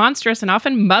kind of monstrous and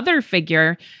often mother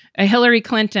figure, a Hillary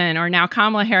Clinton or now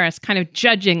Kamala Harris, kind of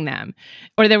judging them.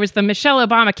 Or there was the Michelle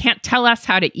Obama can't tell us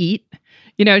how to eat.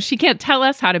 She can't tell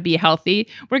us how to be healthy.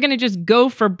 We're going to just go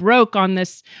for broke on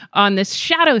this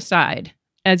shadow side,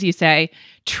 as you say.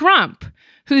 Trump,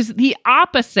 who's the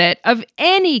opposite of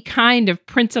any kind of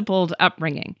principled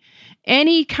upbringing,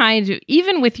 any kind of,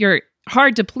 even with your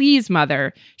hard to please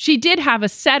mother, she did have a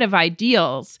set of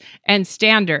ideals and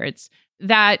standards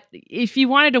that if you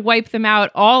wanted to wipe them out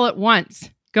all at once,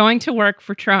 going to work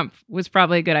for Trump was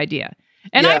probably a good idea.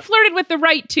 And I flirted with the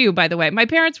right too, by the way. My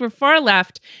parents were far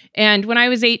left. And when I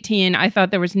was 18, I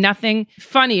thought there was nothing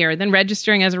funnier than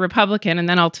registering as a Republican and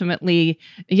then ultimately,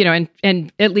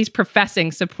 and at least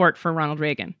professing support for Ronald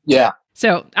Reagan. Yeah.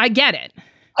 So I get it.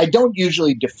 I don't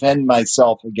usually defend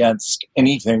myself against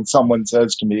anything someone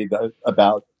says to me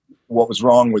about what was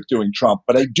wrong with doing Trump,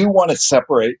 but I do want to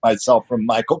separate myself from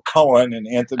Michael Cohen and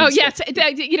Anthony. Oh, yes.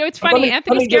 It's funny.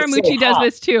 Anthony Scaramucci does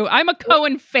this too. I'm a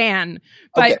Cohen fan.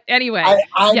 But anyway,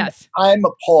 yes. I'm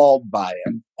appalled by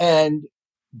him. And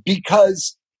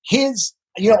because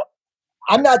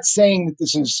I'm not saying that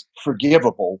this is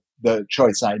forgivable, the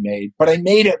choice I made, but I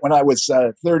made it when I was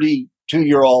a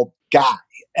 32-year-old guy.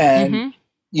 And,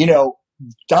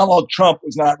 Donald Trump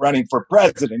was not running for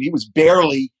president. He was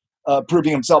barely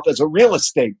proving himself as a real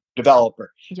estate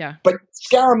developer. Yeah. But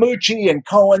Scaramucci and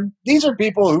Cohen, these are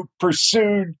people who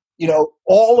pursued,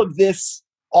 all of this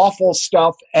awful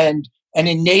stuff and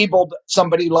enabled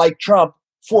somebody like Trump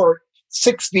for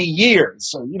 60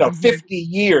 years, or, 50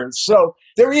 years. So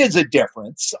there is a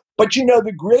difference. But,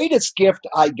 the greatest gift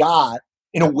I got,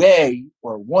 in a way,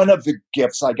 or one of the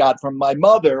gifts I got from my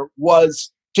mother,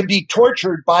 was to be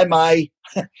tortured by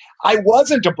I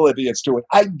wasn't oblivious to it.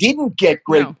 I didn't get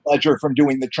great pleasure from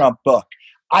doing the Trump book.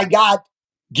 I got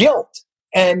guilt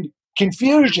and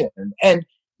confusion. And,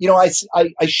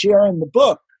 I share in the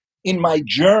book, in my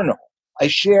journal, I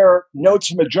share notes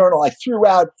from a journal. I threw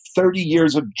out 30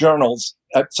 years of journals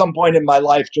at some point in my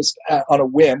life, just on a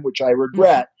whim, which I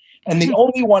regret. And the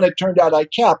only one it turned out I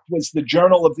kept was the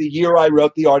journal of the year I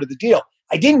wrote The Art of the Deal.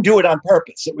 I didn't do it on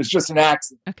purpose. It was just an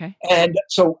accident. Okay. And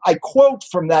so I quote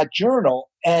from that journal.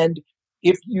 And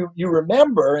if you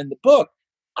remember in the book,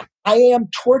 I am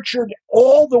tortured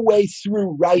all the way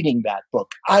through writing that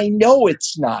book. I know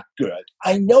it's not good.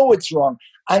 I know it's wrong.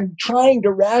 I'm trying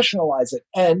to rationalize it.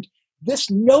 And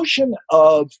this notion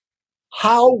of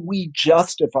how we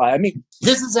justify,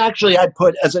 this is actually, I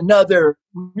put as another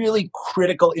really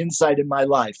critical insight in my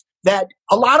life, that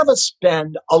a lot of us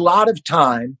spend a lot of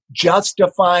time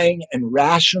justifying and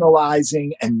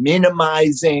rationalizing and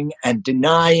minimizing and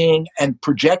denying and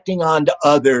projecting onto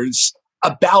others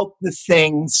about the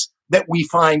things that we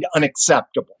find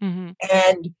unacceptable. Mm-hmm.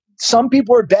 And some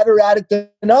people are better at it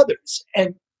than others.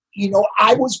 And,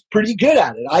 I was pretty good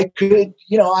at it. I could,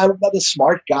 I'm a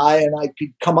smart guy and I could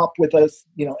come up with a,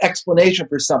 explanation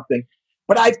for something.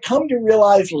 But I've come to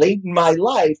realize late in my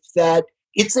life that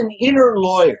it's an inner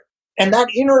lawyer. And that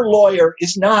inner lawyer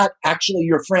is not actually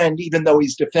your friend, even though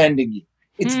he's defending you.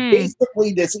 It's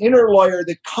basically this inner lawyer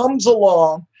that comes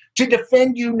along to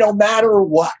defend you no matter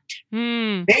what.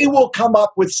 They will come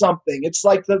up with something. It's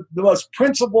like the most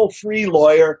principle-free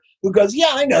lawyer who goes,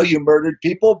 yeah, I know you murdered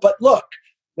people, but look,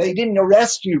 they didn't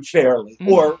arrest you fairly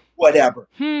or whatever.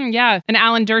 Yeah, an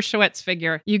Alan Dershowitz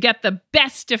figure. You get the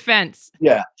best defense.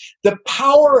 Yeah. The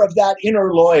power of that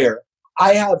inner lawyer,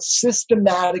 I have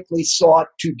systematically sought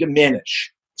to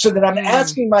diminish, so that I'm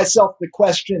asking myself the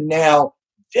question now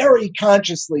very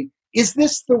consciously, is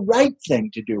this the right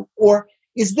thing to do? Or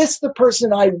is this the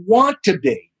person I want to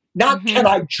be? Not can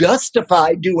I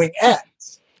justify doing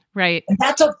X? Right. And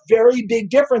that's a very big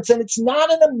difference. And it's not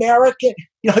an American,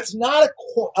 it's not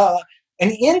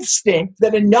an instinct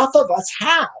that enough of us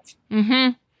have.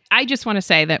 Mm-hmm. I just want to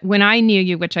say that when I knew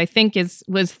you, which I think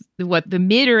was the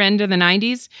mid or end of the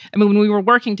 90s, when we were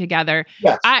working together,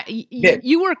 yes.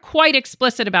 You were quite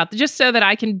explicit about, just so that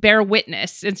I can bear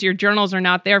witness, since your journals are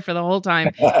not there for the whole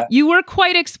time, you were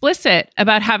quite explicit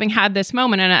about having had this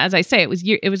moment. And as I say,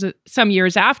 it was some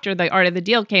years after The Art of the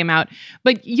Deal came out.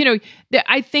 But,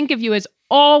 I think of you as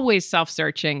always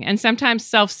self-searching and sometimes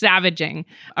self-savaging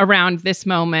around this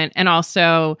moment. And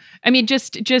also,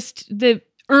 just the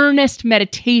earnest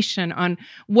meditation on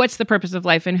what's the purpose of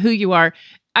life and who you are,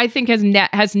 I think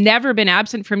has never been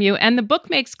absent from you. And the book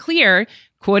makes clear,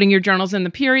 quoting your journals in the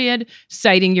period,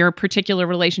 citing your particular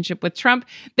relationship with Trump,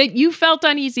 that you felt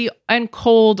uneasy and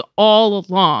cold all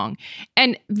along.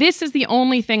 And this is the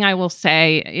only thing I will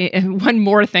say, one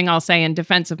more thing I'll say in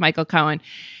defense of Michael Cohen.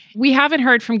 We haven't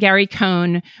heard from Gary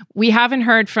Cohn. We haven't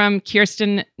heard from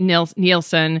Kirstjen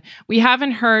Nielsen. We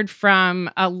haven't heard from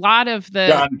a lot of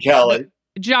the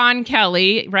John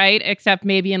Kelly, right? Except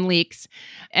maybe in leaks,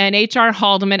 and H.R.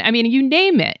 Haldeman. You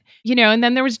name it, and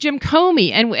then there was Jim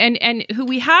Comey and who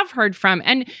we have heard from.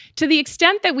 And to the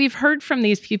extent that we've heard from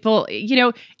these people,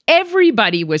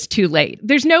 everybody was too late.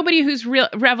 There's nobody whose real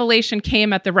revelation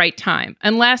came at the right time,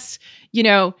 unless,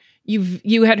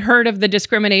 you had heard of the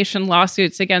discrimination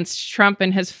lawsuits against Trump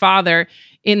and his father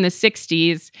in the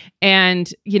 60s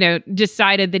and,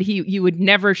 decided that you would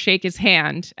never shake his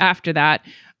hand after that.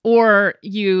 or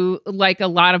you, like a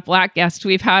lot of Black guests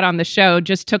we've had on the show,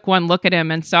 just took one look at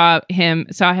him and saw him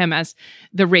as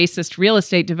the racist real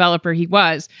estate developer he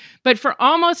was. But for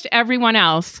almost everyone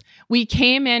else, we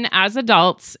came in as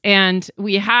adults and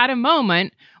we had a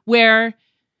moment where,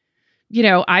 you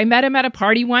know, I met him at a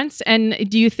party once, and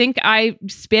do you think I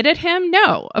spit at him?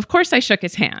 No, of course I shook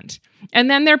his hand. And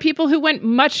then there are people who went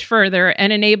much further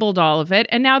and enabled all of it,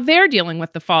 and now they're dealing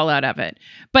with the fallout of it.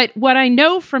 But what I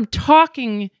know from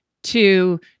doing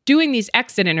these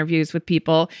exit interviews with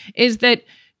people is that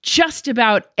just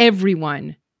about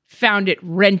everyone found it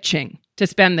wrenching to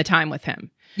spend the time with him.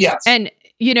 Yes. And,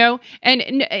 you know,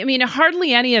 and I mean,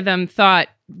 hardly any of them thought,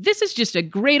 this is just a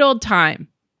great old time.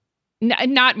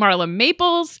 Not Marla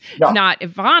Maples, No. not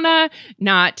Ivana,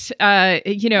 not,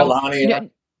 Melania.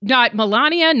 not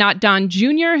Melania, not Don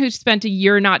Jr., who spent a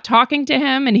year not talking to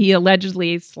him and he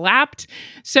allegedly slapped.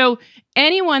 So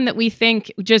anyone that we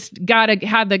think just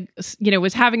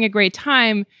was having a great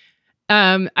time,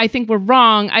 I think we're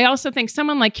wrong. I also think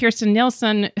someone like Kirstjen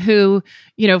Nielsen, who,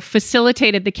 you know,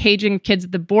 facilitated the caging of kids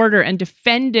at the border and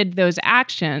defended those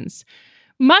actions,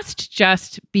 must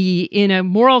just be in a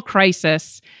moral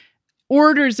crisis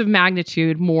orders of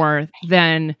magnitude more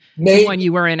than the one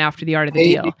you were in after the Art of the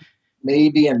Deal.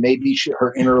 Maybe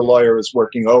her inner lawyer is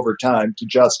working overtime to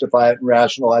justify it and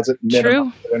rationalize it and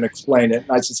minimize it and explain it.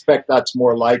 And I suspect that's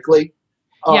more likely.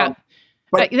 Yeah.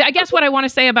 But I guess what I want to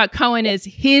say about Cohen is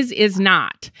his is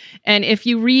not. And if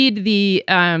you read the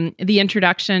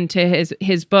introduction to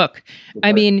his book,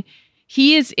 I mean,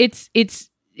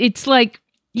 it's like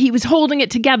he was holding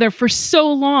it together for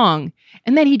so long,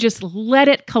 and then he just let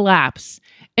it collapse.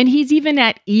 And he's even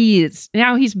at ease.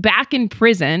 Now he's back in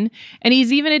prison, and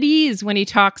he's even at ease when he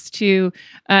talks to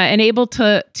and able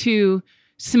to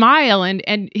smile,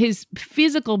 and his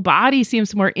physical body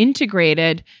seems more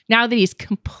integrated now that he's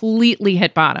completely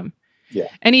hit bottom. Yeah.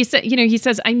 And he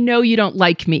says, I know you don't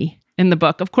like me in the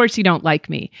book. Of course you don't like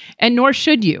me, and nor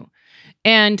should you.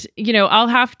 And, you know, I'll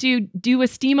have to do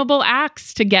esteemable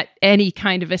acts to get any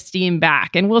kind of esteem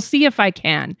back. And we'll see if I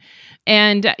can.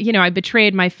 And, you know, I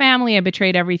betrayed my family. I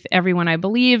betrayed everyone I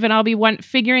believe. And I'll be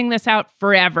figuring this out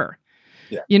forever,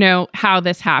 you know, how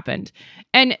this happened.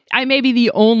 And I may be the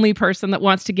only person that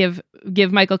wants to give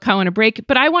Michael Cohen a break,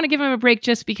 but I want to give him a break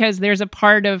just because there's a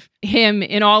part of him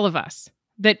in all of us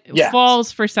that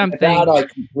falls for something. That I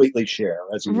completely share.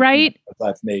 Right?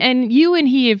 And you and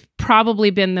he have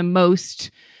probably been the most,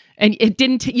 and you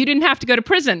didn't have to go to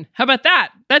prison. How about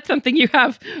that? That's something you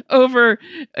have over,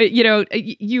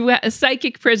 a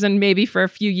psychic prison maybe for a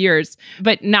few years,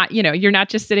 but not, you know, you're not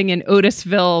just sitting in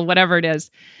Otisville, whatever it is.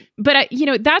 But,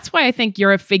 that's why I think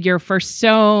you're a figure for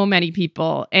so many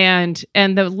people. And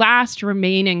the last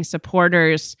remaining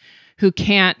supporters who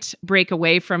can't break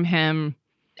away from him,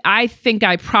 I think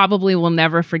I probably will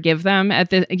never forgive them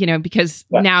because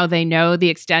now they know the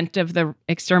extent of the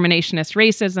exterminationist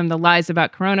racism, the lies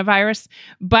about coronavirus.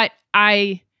 But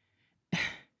I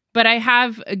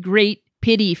have a great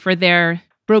pity for their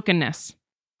brokenness.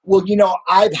 Well, you know,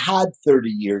 I've had 30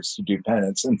 years to do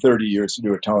penance and 30 years to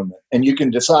do atonement, and you can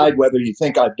decide whether you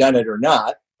think I've done it or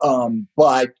not.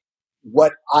 But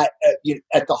what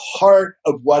at the heart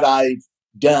of what I've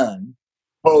done,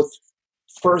 both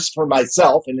first for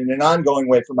myself and in an ongoing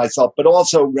way for myself, but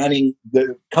also running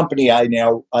the company I've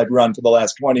run for the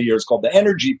last 20 years called the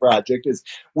Energy Project, is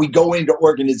we go into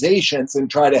organizations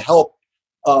and try to help,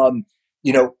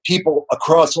 people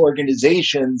across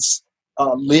organizations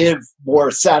live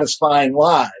more satisfying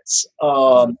lives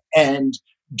and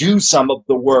do some of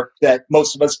the work that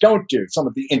most of us don't do, some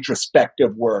of the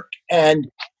introspective work. And,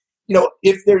 you know,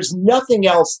 if there's nothing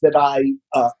else that I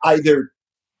either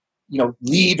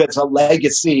leave as a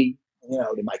legacy,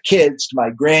 to my kids, to my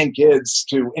grandkids,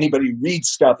 to anybody who reads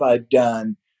stuff I've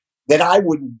done, that I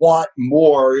would want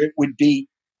more, it would be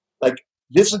like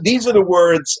this. These are the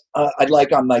words I'd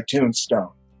like on my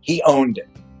tombstone. He owned it.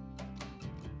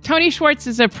 Tony Schwartz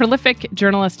is a prolific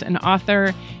journalist and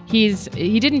author. He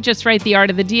didn't just write The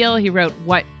Art of the Deal. He wrote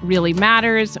What Really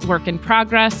Matters, Work in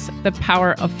Progress, The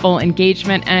Power of Full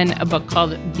Engagement, and a book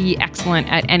called Be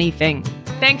Excellent at Anything.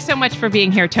 Thanks so much for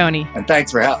being here, Tony. And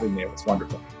thanks for having me. It was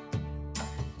wonderful.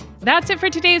 That's it for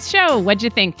today's show. What'd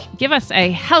you think? Give us a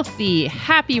healthy,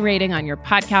 happy rating on your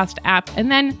podcast app,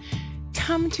 and then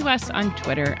come to us on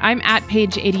Twitter. I'm at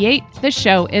Page88. The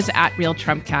show is at Real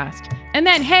Trumpcast. And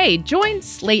then, hey, join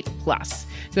Slate Plus.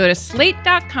 Go to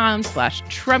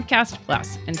slate.com/Trumpcast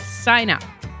Plus and sign up.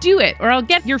 Do it, or I'll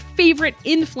get your favorite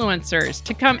influencers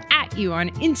to come at you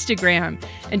on Instagram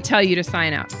and tell you to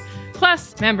sign up.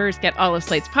 Plus, members get all of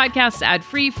Slate's podcasts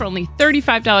ad-free for only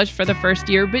 $35 for the first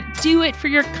year, but do it for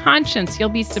your conscience. You'll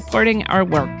be supporting our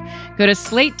work. Go to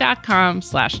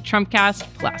slate.com/TrumpCast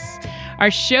Plus. Our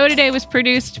show today was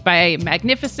produced by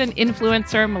magnificent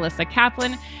influencer Melissa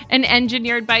Kaplan and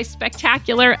engineered by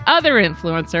spectacular other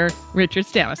influencer Richard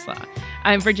Stanislaw.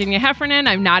 I'm Virginia Heffernan.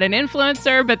 I'm not an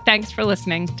influencer, but thanks for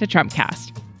listening to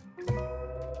Trumpcast.